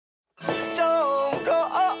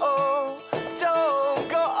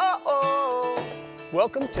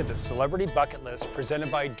Welcome to the Celebrity Bucket List presented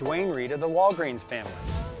by Dwayne Reed of the Walgreens family.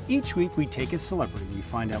 Each week we take a celebrity, we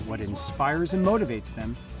find out what inspires and motivates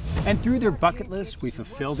them, and through their bucket list we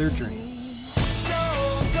fulfill their dreams. If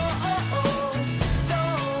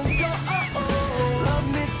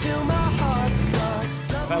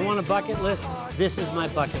I want a bucket list, this is my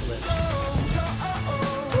bucket list.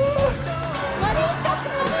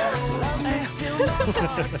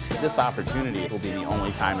 This opportunity will be the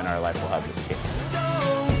only time in our life we'll have this chance.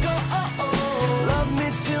 Love me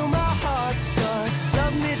till my heart starts.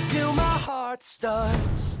 Love me till my heart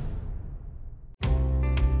starts.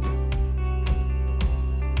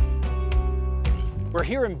 We're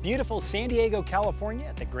here in beautiful San Diego, California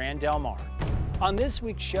at the Grand Del Mar. On this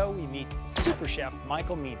week's show, we meet Super Chef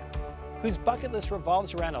Michael Mina, whose bucket list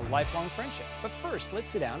revolves around a lifelong friendship. But first,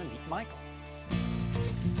 let's sit down and meet Michael.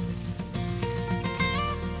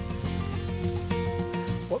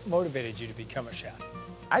 What motivated you to become a chef?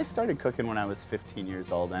 I started cooking when I was 15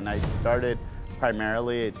 years old, and I started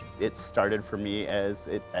primarily, it started for me as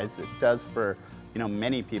it does for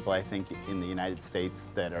many people, I think, in the United States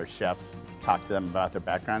that are chefs. Talk to them about their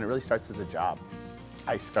background. It really starts as a job.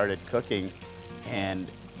 I started cooking and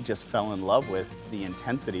just fell in love with the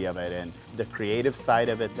intensity of it and the creative side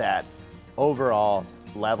of it, that overall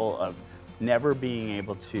level of never being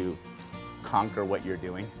able to conquer what you're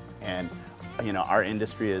doing. And our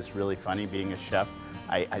industry is really funny being a chef.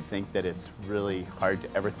 I think that it's really hard to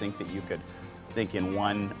ever think that you could think in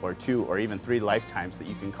 1 or 2 or even 3 lifetimes that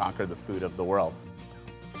you can conquer the food of the world.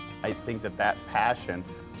 I think that passion,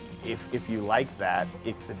 if you like that,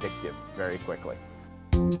 it's addictive very quickly.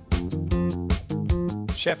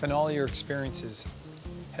 Chef, in all your experiences,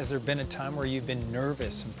 has there been a time where you've been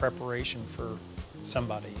nervous in preparation for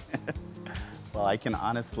somebody? Well, I can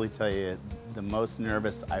honestly tell you the most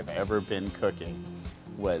nervous I've ever been cooking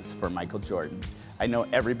was for Michael Jordan. I know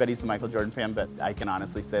everybody's a Michael Jordan fan, but I can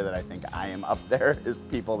honestly say that I think I am up there as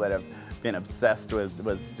people that have been obsessed with,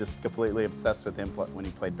 was just completely obsessed with him when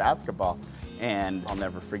he played basketball. And I'll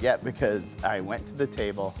never forget, because I went to the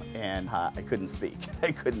table and I couldn't speak.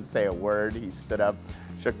 I couldn't say a word. He stood up,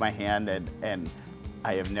 shook my hand, and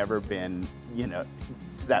I have never been, to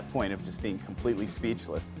that point of just being completely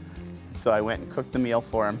speechless. So I went and cooked the meal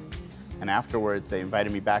for him. And afterwards, they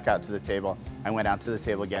invited me back out to the table. I went out to the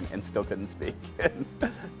table again and still couldn't speak.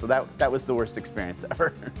 So that was the worst experience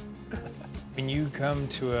ever. When you come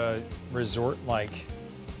to a resort like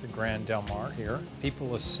the Grand Del Mar here,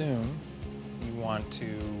 people assume you want to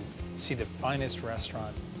see the finest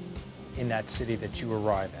restaurant in that city that you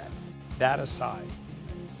arrive at. That aside,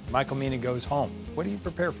 Michael Mina goes home. What do you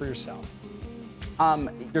prepare for yourself?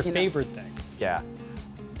 Your favorite thing? Yeah.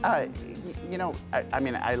 I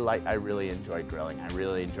really enjoy grilling. I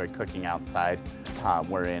really enjoy cooking outside.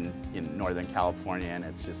 We're in Northern California, and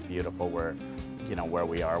it's just beautiful where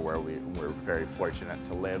we are, where we're very fortunate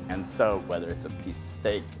to live. And so whether it's a piece of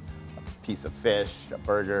steak, a piece of fish, a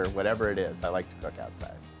burger, whatever it is, I like to cook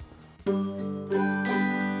outside.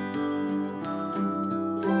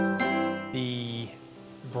 The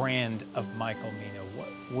brand of Michael Mina,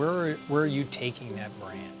 where are you taking that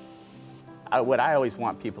brand? What I always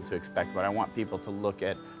want people to expect, what I want people to look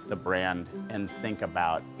at the brand and think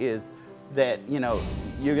about is that,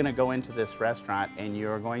 you're going to go into this restaurant and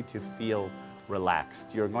you're going to feel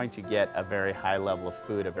relaxed. You're going to get a very high level of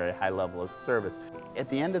food, a very high level of service. At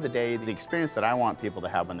the end of the day, the experience that I want people to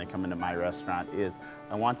have when they come into my restaurant is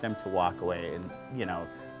I want them to walk away and,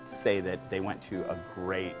 say that they went to a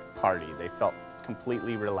great party. They felt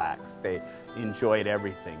completely relaxed. They enjoyed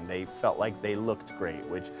everything. They felt like they looked great,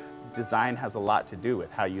 which design has a lot to do with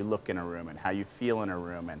how you look in a room and how you feel in a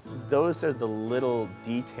room. And those are the little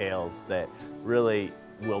details that really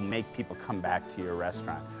will make people come back to your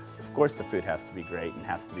restaurant. Of course, the food has to be great and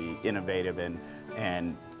has to be innovative and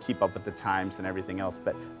keep up with the times and everything else,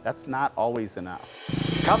 but that's not always enough.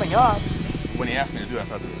 Coming up. When he asked me to do it, I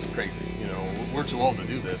thought this was crazy. We're too old to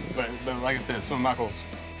do this. But like I said, some of Michael's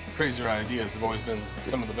crazier ideas have always been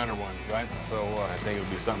some of the better ones, right? So I think it would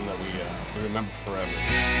be something that we remember forever.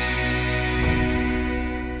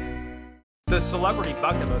 The Celebrity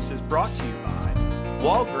Bucket List is brought to you by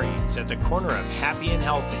Walgreens at the corner of happy and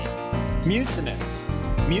healthy. Mucinex.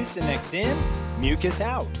 Mucinex in, mucus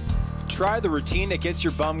out. Try the routine that gets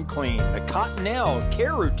your bum clean. The Cottonelle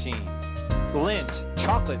Care Routine. Lindt,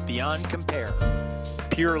 chocolate beyond compare.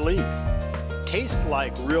 Pure Leaf. Taste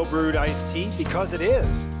like real brewed iced tea because it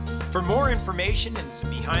is. For more information and some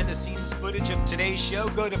behind the scenes footage of today's show,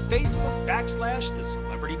 go to Facebook /The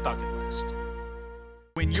Celebrity Bucket List.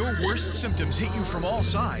 When your worst symptoms hit you from all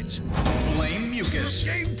sides, blame mucus.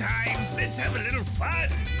 Game time! Let's have a little fun!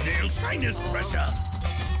 Nail sinus pressure!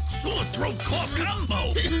 Sore throat cough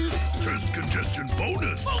combo! Chest congestion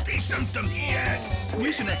bonus! Multi-symptom, yes!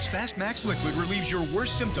 Mucinex Fast Max Liquid relieves your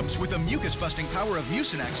worst symptoms with the mucus-busting power of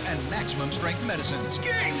Mucinex and maximum strength medicines.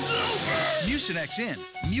 Game's over! Mucinex in,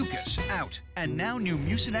 mucus out. And now new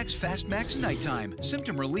Mucinex Fast Max Nighttime.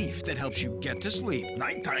 Symptom relief that helps you get to sleep.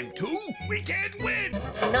 Nighttime too? We can't win!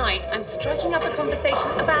 Tonight, I'm striking up a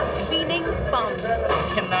conversation about cleaning bums.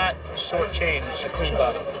 Cannot shortchange a clean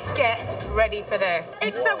bum. Get ready for this.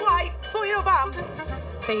 It's a wipe for your bum.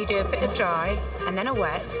 So you do a bit of dry, and then a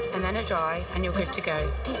wet, and then a dry, and you're good to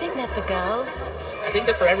go. Do you think they're for girls? I think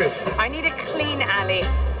they're for everyone. I need a clean alley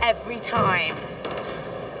every time.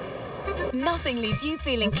 Nothing leaves you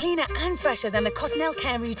feeling cleaner and fresher than the Cottonelle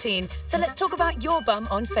Care Routine. So let's talk about your bum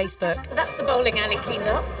on Facebook. So that's the bowling alley cleaned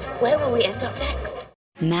up. Where will we end up next?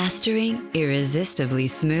 Mastering irresistibly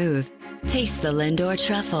smooth. Taste the Lindor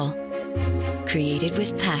Truffle. Created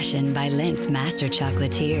with passion by Lindt's master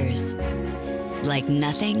chocolatiers. Like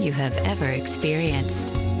nothing you have ever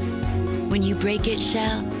experienced. When you break its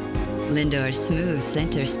shell, Lindor's smooth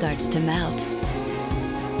center starts to melt.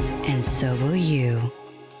 And so will you.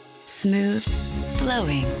 Smooth,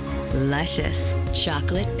 flowing, luscious,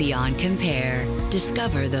 chocolate beyond compare.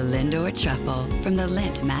 Discover the Lindor Truffle from the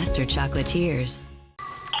Lindt Master Chocolatiers.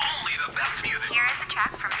 Only the best music. Here is a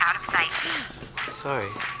track from Out of Sight. Sorry.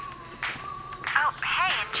 Oh,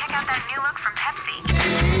 hey, and check out that new look from Pepsi.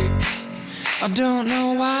 I don't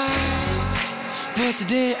know why, but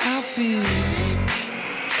today I feel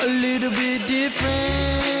a little bit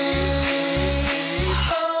different.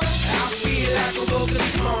 I feel like I woke up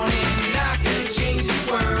this morning and I can change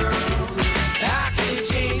the world. I can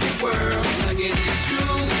change the world. I guess it's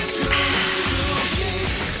true,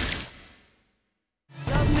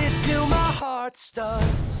 yeah. Love me till my heart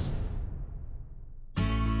starts.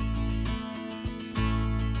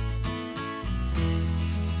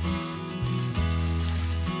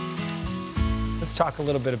 Let's talk a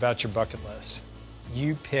little bit about your bucket list.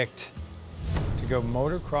 You picked to go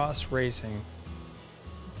motocross racing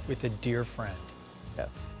with a dear friend.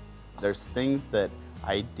 Yes. There's things that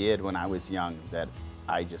I did when I was young that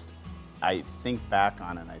I think back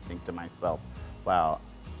on and I think to myself, wow,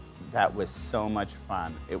 that was so much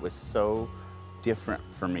fun. It was so different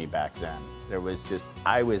for me back then.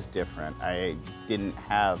 I was different. I didn't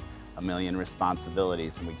have a million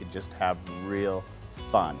responsibilities and we could just have real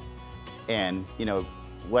fun. And you know,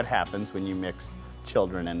 what happens when you mix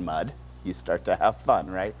children and mud? You start to have fun,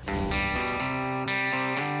 right?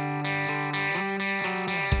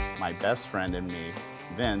 My best friend and me,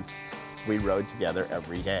 Vince, we rode together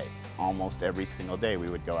every day. Almost every single day we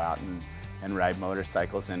would go out and ride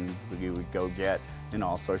motorcycles, and we would go get in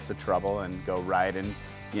all sorts of trouble and go ride in,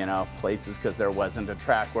 you know, places because there wasn't a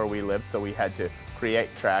track where we lived, so we had to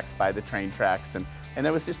create tracks, buy the train tracks, and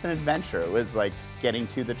it was just an adventure. It was like getting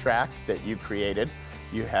to the track that you created.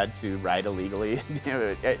 You had to ride illegally.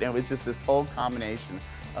 It was just this whole combination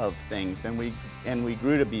of things, and we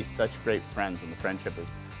grew to be such great friends, and the friendship has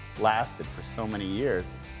lasted for so many years.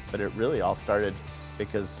 But it really all started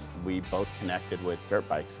because we both connected with dirt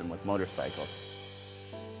bikes and with motorcycles.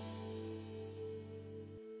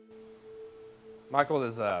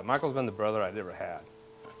 Michael's been the brother I never had.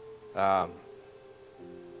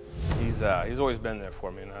 He's always been there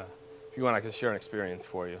for me, and if you want, I can share an experience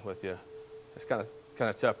with you. It's kind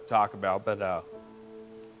of tough to talk about, but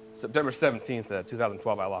September 17th,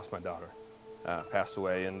 2012, I lost my daughter. Passed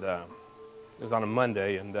away, and it was on a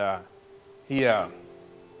Monday, and I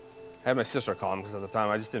had my sister call him because at the time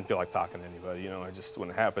I just didn't feel like talking to anybody. You know, when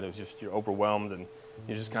it happened, it was just you're overwhelmed and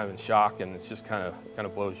you're just kind of in shock, and it's just kind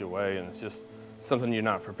of blows you away, and it's just something you're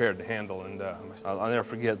not prepared to handle. And I'll never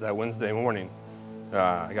forget that Wednesday morning.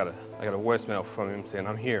 I got a voicemail from him saying,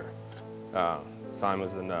 "I'm here." This time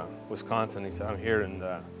was in Wisconsin. He said, "I'm here, and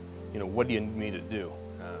you know, what do you need me to do?"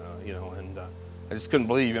 You know, and I just couldn't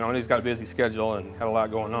believe. You know, and he's got a busy schedule and had a lot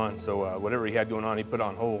going on. So whatever he had going on, he put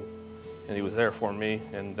on hold, and he was there for me.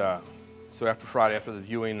 And so after Friday, after the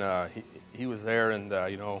viewing, he was there, and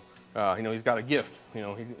you know, he's got a gift. You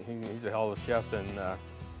know, he's a hell of a chef, and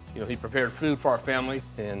you know, he prepared food for our family,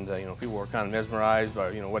 and you know, people were kind of mesmerized by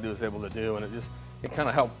what he was able to do, and it kind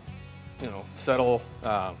of helped, you know, settle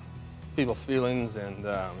people's feelings, and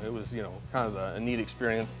it was, you know, kind of a neat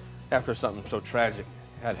experience after something so tragic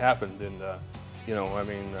had happened. And you know, I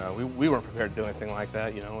mean, we weren't prepared to do anything like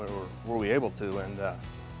that, you know, or were we able to? And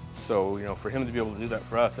so, you know, for him to be able to do that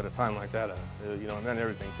for us at a time like that, you know, it meant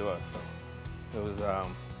everything to us. So it was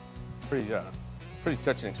pretty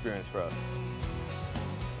touching experience for us.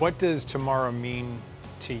 What does tomorrow mean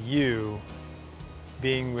to you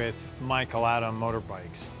being with Michael out on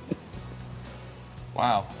motorbikes?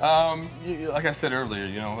 Wow. Like I said earlier,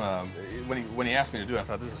 you know, when he asked me to do it, I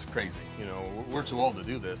thought this is crazy. You know, we're too old to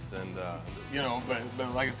do this, and you know,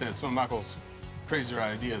 but like I said, some of Michael's crazier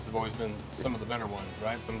ideas have always been some of the better ones,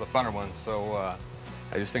 right? Some of the funner ones. So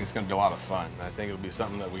I just think it's going to be a lot of fun. I think it'll be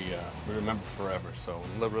something that we remember forever. So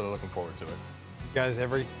I'm really looking forward to it. You guys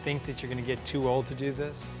ever think that you're going to get too old to do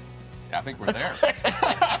this? Yeah, I think we're there.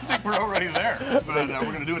 I think we're already there, but we're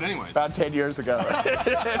going to do it anyways. About 10 years ago.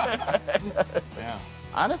 Yeah.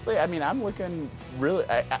 Honestly, I mean, I'm looking really,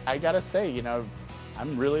 I gotta say, you know,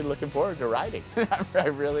 I'm really looking forward to riding. I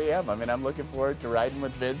really am. I mean, I'm looking forward to riding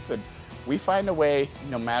with Vince, and we find a way,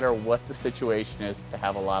 no matter what the situation is, to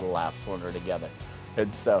have a lot of laughs when we're together.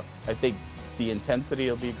 And so I think the intensity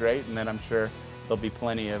will be great, and then I'm sure there'll be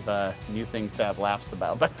plenty of new things to have laughs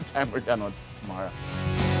about by the time we're done with tomorrow.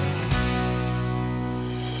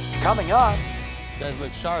 Coming up. You guys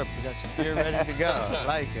look sharp. You got your gear ready to go. I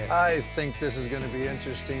like it. I think this is going to be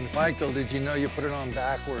interesting. Michael, did you know you put it on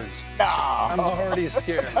backwards? No. I'm already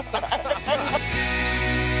scared.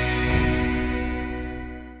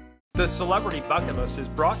 The Celebrity Bucket List is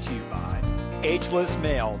brought to you by Ageless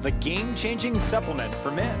Male, the game-changing supplement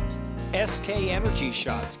for men. SK Energy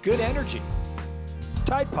Shots, good energy.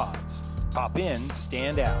 Tide Pods, pop in,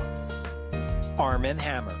 stand out. Arm &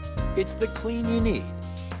 Hammer, it's the clean you need.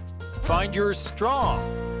 Find your strong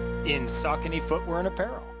in Saucony Footwear and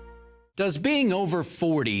Apparel. Does being over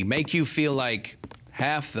 40 make you feel like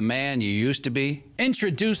half the man you used to be?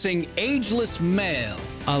 Introducing Ageless Male,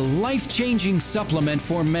 a life-changing supplement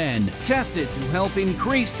for men tested to help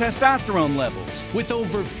increase testosterone levels. With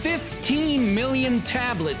over 15 million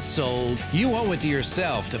tablets sold, you owe it to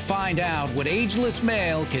yourself to find out what Ageless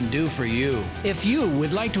Male can do for you. If you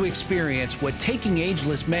would like to experience what taking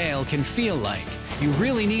Ageless Male can feel like, you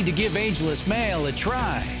really need to give Ageless Male a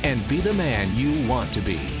try and be the man you want to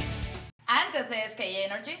be. Antes de SK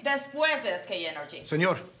Energy, después de SK Energy.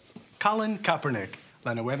 Señor, Colin Kaepernick,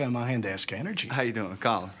 la nueva imagen de SK Energy. How you doing,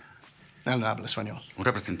 Colin? Él no habla español. Un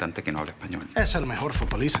representante que no habla español. Es el mejor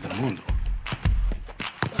futbolista del mundo.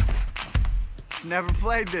 Never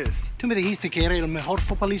played this. Tú me dijiste que era el mejor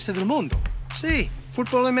futbolista del mundo. Sí,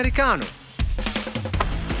 fútbol americano.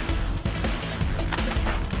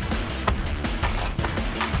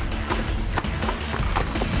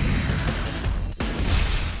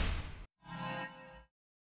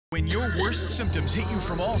 When your worst symptoms hit you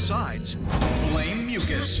from all sides, blame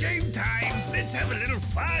mucus. Game time! Let's have a little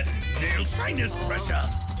fun! Nail sinus pressure!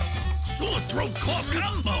 Sore throat cough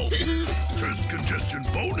combo! Chest congestion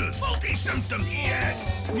bonus! Multi-symptom,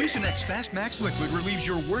 yes! Mucinex Fast Max Liquid relieves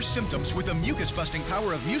your worst symptoms with the mucus-busting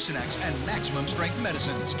power of Mucinex and maximum strength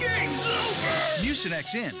medicines. Game's over!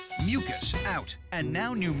 Mucinex in, mucus out. And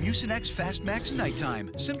now new Mucinex Fast Max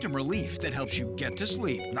Nighttime. Symptom relief that helps you get to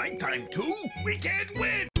sleep. Nighttime too? We can't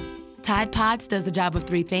win! Tide Pods does the job of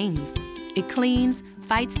 3 things. It cleans,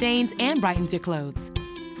 fights stains, and brightens your clothes.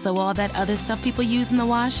 So all that other stuff people use in the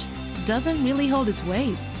wash doesn't really hold its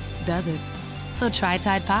weight, does it? So try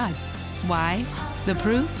Tide Pods. Why? The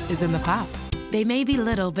proof is in the pop. They may be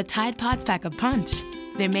little, but Tide Pods pack a punch.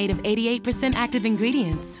 They're made of 88% active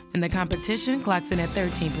ingredients, and the competition clocks in at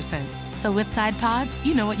 13%. So with Tide Pods,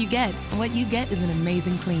 you know what you get. And what you get is an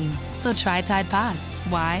amazing clean. So try Tide Pods.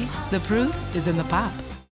 Why? The proof is in the pop.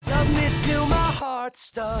 Love me till my heart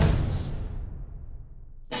starts.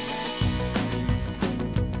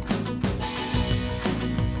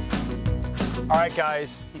 All right,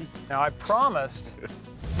 guys. Now, I promised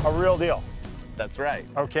a real deal. That's right.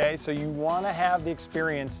 Okay, so you want to have the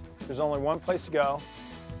experience. There's only one place to go.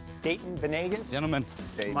 Dayton Venegas. Gentlemen.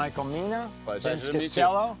 Michael Mina. Pleasure. Vince To meet you.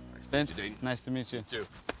 Costello. Vince, nice to meet you.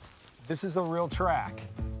 This is the real track.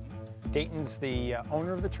 Dayton's the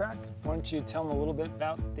owner of the track. Why don't you tell them a little bit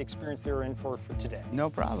about the experience they were in for today? No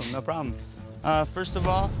problem, no problem. First of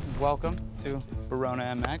all, welcome to Verona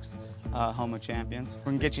MX, home of champions.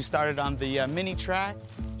 We're gonna get you started on the mini track,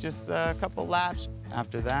 just a couple laps.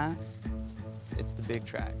 After that, it's the big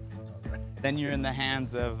track. Then you're in the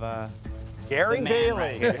hands of Gary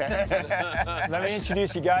Bailey. Right. Let me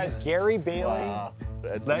introduce you guys. Gary Bailey, Wow.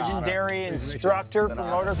 legendary instructor for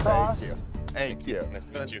motocross. Thank you. Nice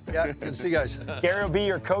to meet you. Yeah, good to see you guys. Gary will be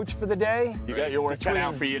your coach for the day. You got your work cut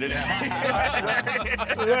out for you today.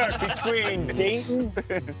 Look, between Dayton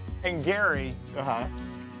and Gary,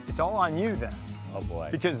 it's all on you then. Oh boy.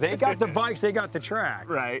 Because they got the bikes, they got the track.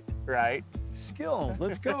 Right, right. Skills,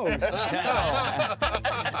 let's go.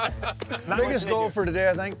 Biggest goal for today,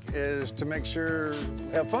 I think, is to make sure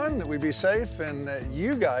we have fun, that we be safe, and that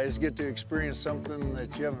you guys get to experience something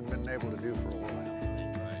that you haven't been able to do for a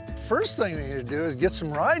while. First thing they need to do is get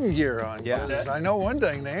some riding gear on. Yeah. I know one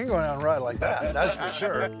thing, they ain't going out and ride like that, that's for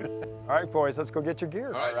sure. All right, boys, let's go get your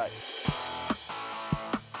gear. All right.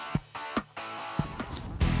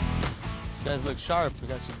 You guys look sharp. We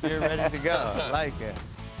got your gear ready to go. I like it.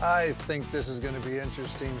 I think this is going to be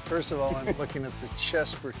interesting. First of all, I'm looking at the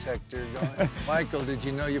chest protector going, Michael, did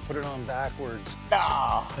you know you put it on backwards?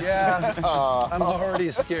 No. Yeah, I'm already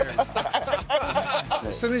scared.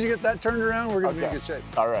 As soon as you get that turned around, we're going to be in good shape.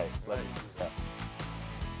 All right, let me do that.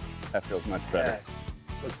 That feels much better.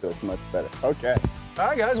 That feels much better. Okay. All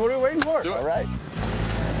right, guys, what are we waiting for? All right.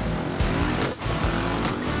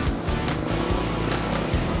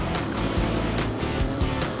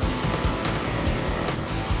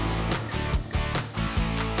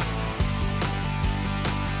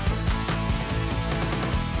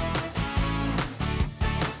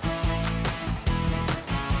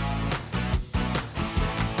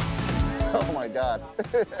 Oh my God.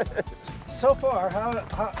 So far,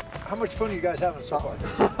 how much fun are you guys having so far?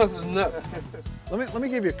 Nuts. Let me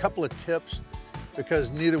give you a couple of tips,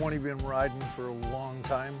 because neither one of you have been riding for a long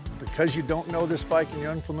time. Because you don't know this bike and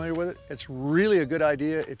you're unfamiliar with it, it's really a good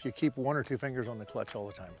idea if you keep 1 or 2 fingers on the clutch all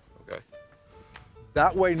the time. Okay.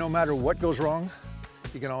 That way, no matter what goes wrong,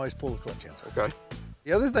 you can always pull the clutch in. Okay.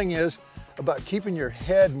 The other thing is about keeping your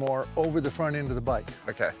head more over the front end of the bike.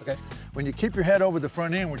 Okay. Okay. When you keep your head over the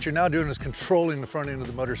front end, what you're now doing is controlling the front end of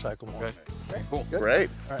the motorcycle more. Okay. Okay. Cool. Good? Great.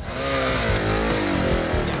 All right.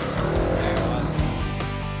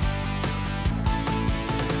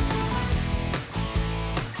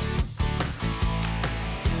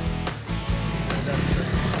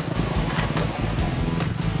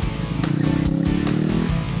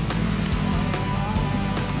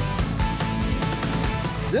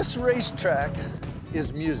 This racetrack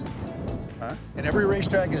is music. And every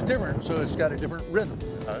racetrack is different, so it's got a different rhythm.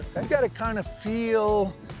 You got to kind of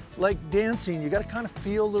feel like dancing. You got to kind of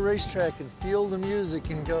feel the racetrack and feel the music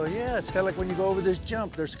and go, yeah, it's kind of like when you go over this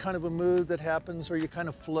jump, there's kind of a move that happens or you kind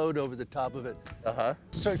of float over the top of it.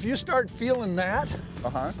 So if you start feeling that,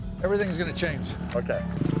 everything's going to change. Okay.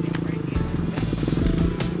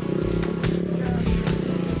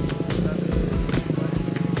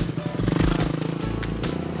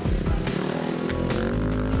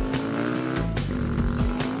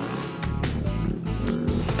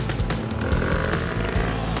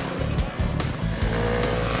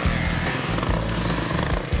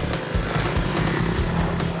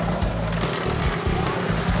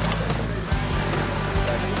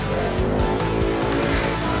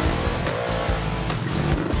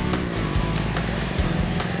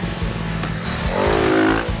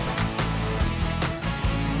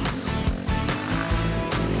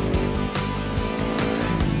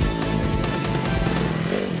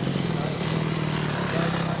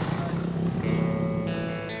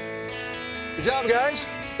 Good job, guys.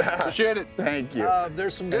 Appreciate it. Thank you.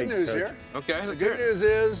 There's some good news here. Okay. The good news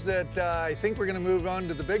is that I think we're going to move on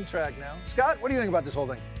to the big track now. Scott, what do you think about this whole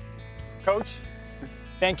thing? Coach,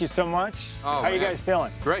 thank you so much. Oh, how are you guys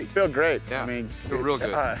feeling? Great. Feel great. Yeah. I mean, feel real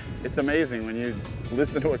good. It's amazing when you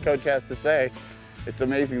listen to what Coach has to say. It's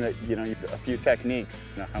amazing that, you know, a few techniques,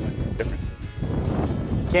 you know, how much difference.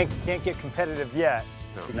 Can't get competitive yet.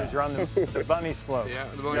 No. Because you're on the bunny slope. Yeah,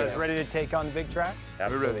 the You bunny guys slope. ready to take on the big track?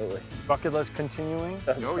 Absolutely. Bucket list continuing?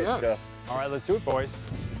 Oh, yeah. Let's go. All right, let's do it, boys.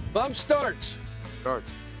 Bump starts. Start.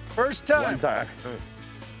 First time. One time. Hey.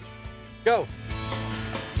 Go.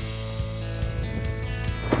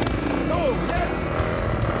 Oh,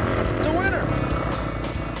 yeah. It's a winner.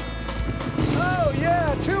 Oh,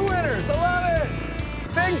 yeah, 2 winners. I love it.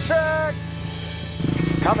 Big track.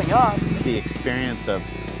 Coming up. The experience of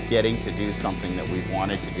getting to do something that we've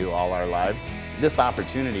wanted to do all our lives, this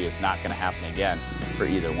opportunity is not going to happen again for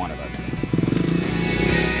either one of us.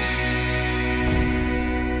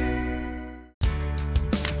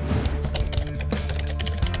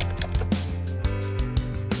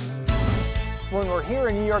 When we're here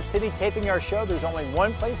in New York City taping our show, there's only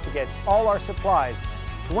one place to get all our supplies.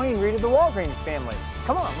 Dwayne Reed of the Walgreens family.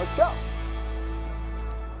 Come on, let's go.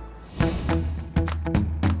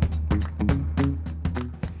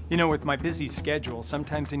 You know, with my busy schedule,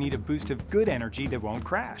 sometimes I need a boost of good energy that won't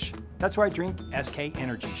crash. That's why I drink SK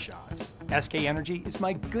Energy shots. SK Energy is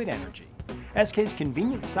my good energy. SK's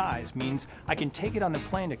convenient size means I can take it on the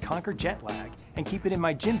plane to conquer jet lag and keep it in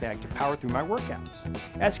my gym bag to power through my workouts.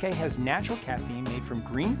 SK has natural caffeine made from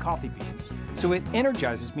green coffee beans, so it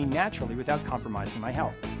energizes me naturally without compromising my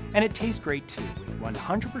health. And it tastes great too, with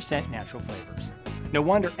 100% natural flavors. No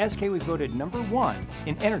wonder SK was voted #1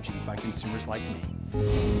 in energy by consumers like me.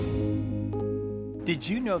 Did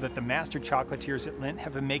you know that the master chocolatiers at Lindt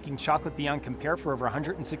have been making chocolate beyond compare for over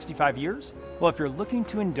 165 years? Well, if you're looking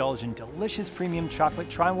to indulge in delicious premium chocolate,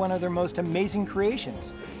 try one of their most amazing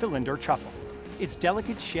creations, the Lindor Truffle. Its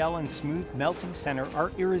delicate shell and smooth melting center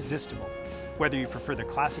are irresistible. Whether you prefer the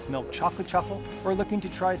classic milk chocolate truffle or looking to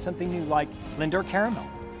try something new like Lindor Caramel,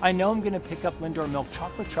 I know I'm going to pick up Lindor milk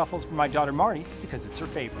chocolate truffles for my daughter Marty because it's her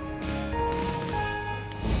favorite.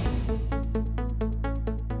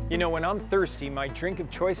 You know, when I'm thirsty, my drink of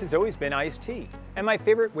choice has always been iced tea. And my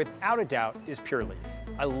favorite, without a doubt, is Pure Leaf.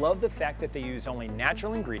 I love the fact that they use only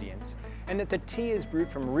natural ingredients and that the tea is brewed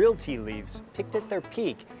from real tea leaves picked at their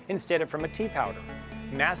peak instead of from a tea powder.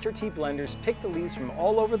 Master tea blenders pick the leaves from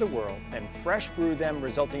all over the world and fresh brew them,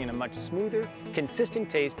 resulting in a much smoother, consistent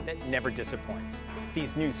taste that never disappoints.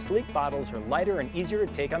 These new sleek bottles are lighter and easier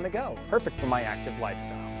to take on the go, perfect for my active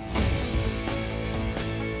lifestyle.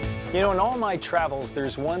 You know, in all my travels,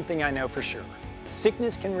 there's one thing I know for sure.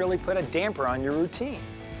 Sickness can really put a damper on your routine.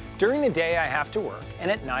 During the day, I have to work, and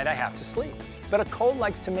at night, I have to sleep. But a cold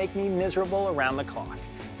likes to make me miserable around the clock.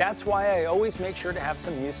 That's why I always make sure to have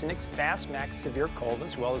some Mucinex Fast Max Severe Cold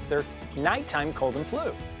as well as their nighttime cold and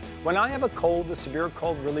flu. When I have a cold, the severe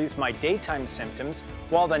cold relieves my daytime symptoms,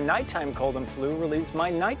 while the nighttime cold and flu relieves my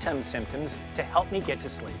nighttime symptoms to help me get to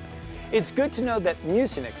sleep. It's good to know that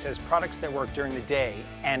Mucinex has products that work during the day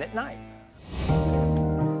and at night.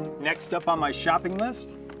 Next up on my shopping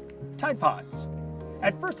list, Tide Pods.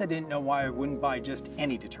 At first I didn't know why I wouldn't buy just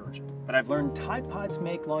any detergent, but I've learned Tide Pods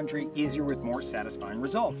make laundry easier with more satisfying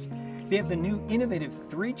results. They have the new innovative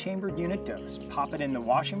 3-chambered unit dose. Pop it in the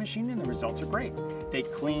washing machine and the results are great. They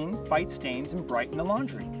clean, fight stains, and brighten the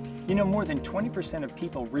laundry. You know, more than 20% of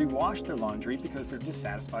people rewash their laundry because they're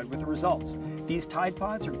dissatisfied with the results. These Tide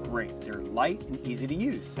Pods are great. They're light and easy to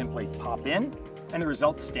use. Simply pop in, and the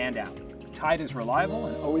results stand out. Tide is reliable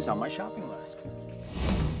and always on my shopping list.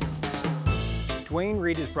 Dwayne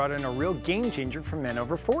Reed has brought in a real game changer for men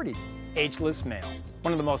over 40, Ageless Male,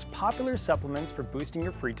 one of the most popular supplements for boosting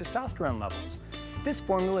your free testosterone levels. This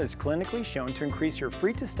formula is clinically shown to increase your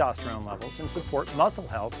free testosterone levels and support muscle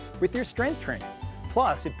health with your strength training.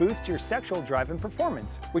 Plus, it boosts your sexual drive and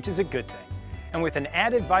performance, which is a good thing. And with an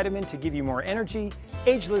added vitamin to give you more energy,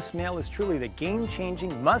 Ageless Male is truly the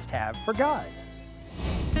game-changing must-have for guys.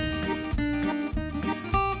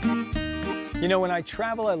 You know, when I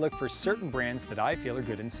travel, I look for certain brands that I feel are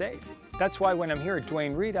good and safe. That's why when I'm here at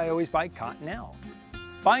Dwayne Reed, I always buy Cottonelle.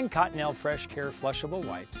 Buying Cottonelle Fresh Care flushable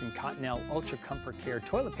wipes and Cottonelle Ultra Comfort Care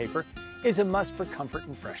toilet paper is a must for comfort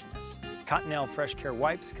and freshness. Cottonelle Fresh Care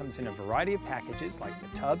wipes comes in a variety of packages like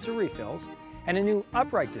the tubs or refills, and a new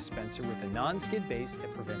upright dispenser with a non-skid base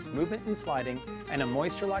that prevents movement and sliding, and a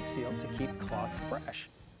moisture lock seal to keep cloths fresh.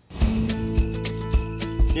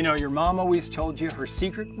 You know, your mom always told you her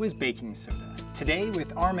secret was baking soda. Today,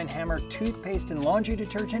 with Arm & Hammer toothpaste and laundry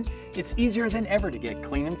detergent, it's easier than ever to get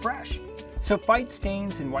clean and fresh. So fight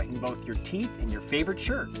stains and whiten both your teeth and your favorite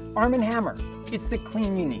shirt. Arm & Hammer, it's the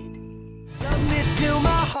clean you need. Love me till my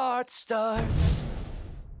heart starts.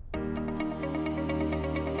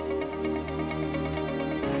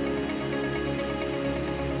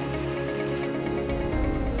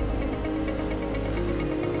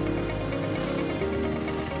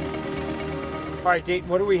 All right, Dayton,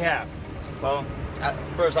 what do we have? Well,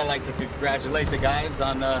 first I'd like to congratulate the guys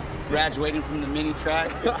on graduating from the mini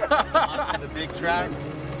track onto the big track.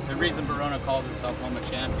 The reason Verona calls itself Home of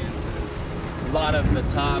Champions is a lot of the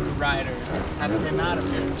top riders have come out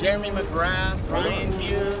of here. Jeremy McGrath, Ryan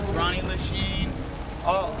Hughes, Ronnie Lachine,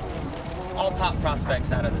 all top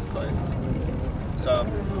prospects out of this place. So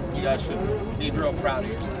you guys should be real proud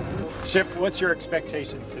of yourself. Chef, what's your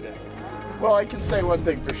expectations today? Well, I can say one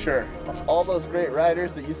thing for sure. All those great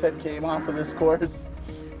riders that you said came off of this course,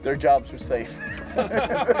 their jobs were safe.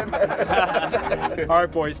 All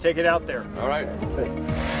right, boys, take it out there. All right.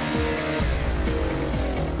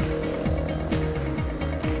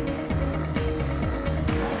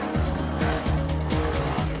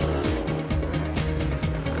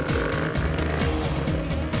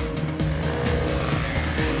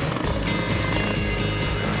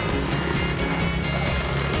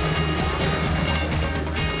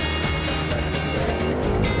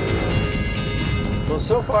 Well,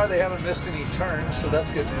 so far they haven't missed any turns, so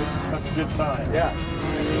that's good news. That's a good sign. Yeah.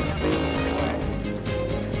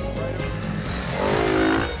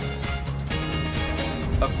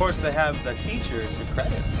 Of course, they have the teacher to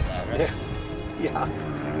credit for that, right? Yeah.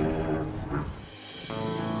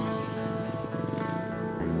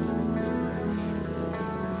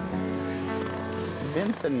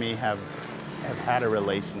 Vince and me have had a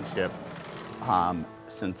relationship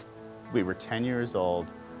since we were 10 years old,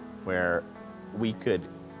 where we could,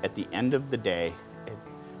 at the end of the day, at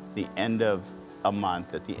the end of a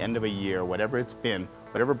month, at the end of a year, whatever it's been,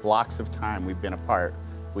 whatever blocks of time we've been apart,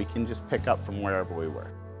 we can just pick up from wherever we were.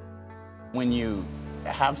 When you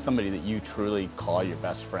have somebody that you truly call your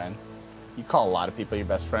best friend, you call a lot of people your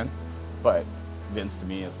best friend, but Vince to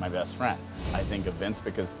me is my best friend. I think of Vince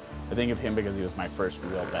because I think of him because he was my first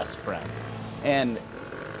real best friend. And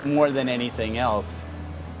more than anything else,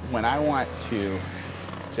 when I want to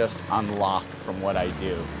just unlock from what I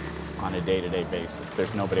do on a day-to-day basis,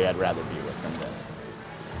 there's nobody I'd rather be with than Vince.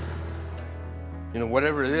 You know,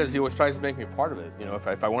 whatever it is, he always tries to make me a part of it. You know, if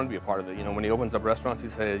I want to be a part of it, you know, when he opens up restaurants,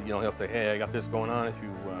 he'll say, hey, I got this going on. If you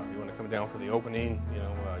want to come down for the opening, you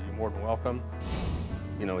know, you're more than welcome.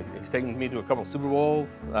 You know, he's taken me to a couple Super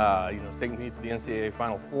Bowls. You know, he's taken me to the NCAA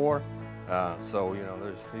Final Four. So you know,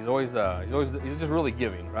 he's just really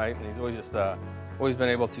giving, right? And he's always been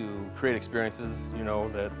able to create experiences, you know,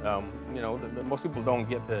 that most people don't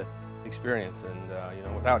get to experience. And you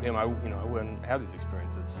know, without him, I wouldn't have these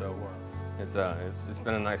experiences. So it's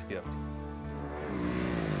been a nice gift.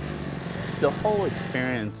 The whole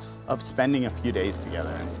experience of spending a few days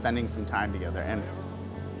together and spending some time together and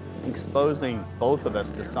exposing both of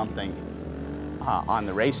us to something on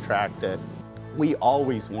the racetrack that we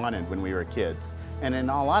always wanted when we were kids. And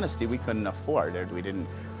in all honesty, we couldn't afford it. We didn't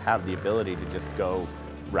have the ability to just go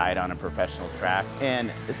ride on a professional track.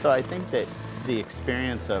 And so I think that the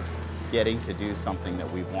experience of getting to do something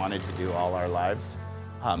that we've wanted to do all our lives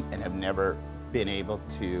and have never been able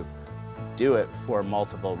to do it for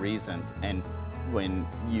multiple reasons. And when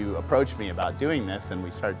you approached me about doing this and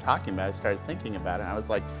we started talking about it, I started thinking about it, and I was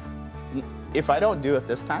like, if I don't do it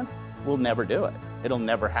this time, we'll never do it. It'll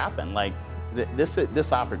never happen. Like,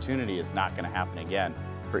 this opportunity is not going to happen again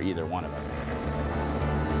for either one of us.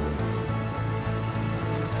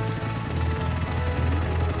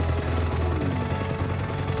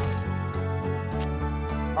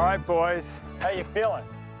 All right, boys, how you feeling?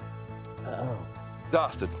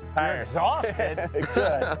 Exhausted. You're exhausted?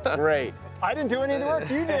 Good, great. I didn't do any of the work,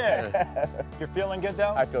 you did. You're feeling good,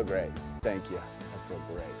 though? I feel great. Thank you. I feel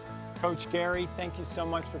great. Coach Gary, thank you so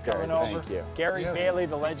much for coming Gary, over. thank you. Gary Bailey,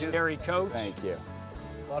 the legendary coach. Thank you.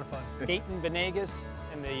 A lot of fun. Dayton Venegas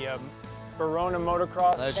and the Verona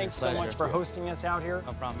Motocross. Thanks so much for hosting us out here.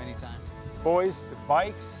 No problem, anytime. Boys, the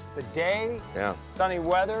bikes, the day, sunny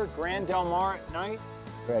weather, Grand Del Mar at night.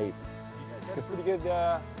 Great. You guys had a pretty good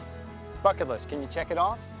bucket list. Can you check it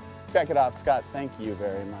off? Check it off, Scott. Thank you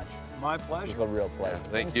very much. My pleasure. This is a real pleasure.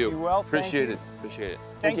 Thank you. Well. Appreciate it. Appreciate it.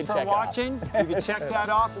 Thanks for watching. You can check that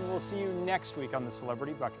off, and we'll see you next week on the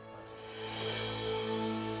Celebrity Bucket List.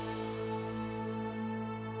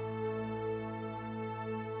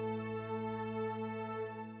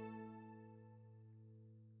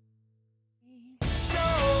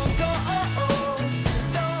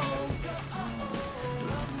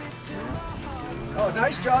 Oh,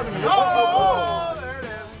 nice job. And oh, there it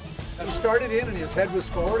is. He started in and his head was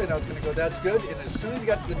forward, and I was going to go, that's good. And as soon as he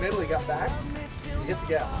got to the middle, he got back, he hit the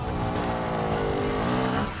gas.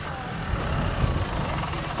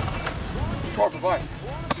 12 for bike.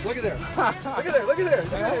 Look at there. Look at there. Look at there.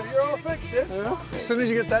 Look at there. You're all fixed, dude. Yeah. As soon as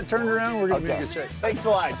you get that turned around, we're going to be in good shape. Thanks a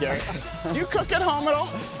lot, Gary. Do you cook at home at all?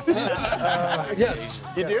 Yes.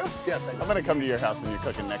 You do? Yes, I do. I'm going to come to your house when you're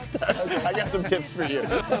cooking next time. Okay. I got some tips for you.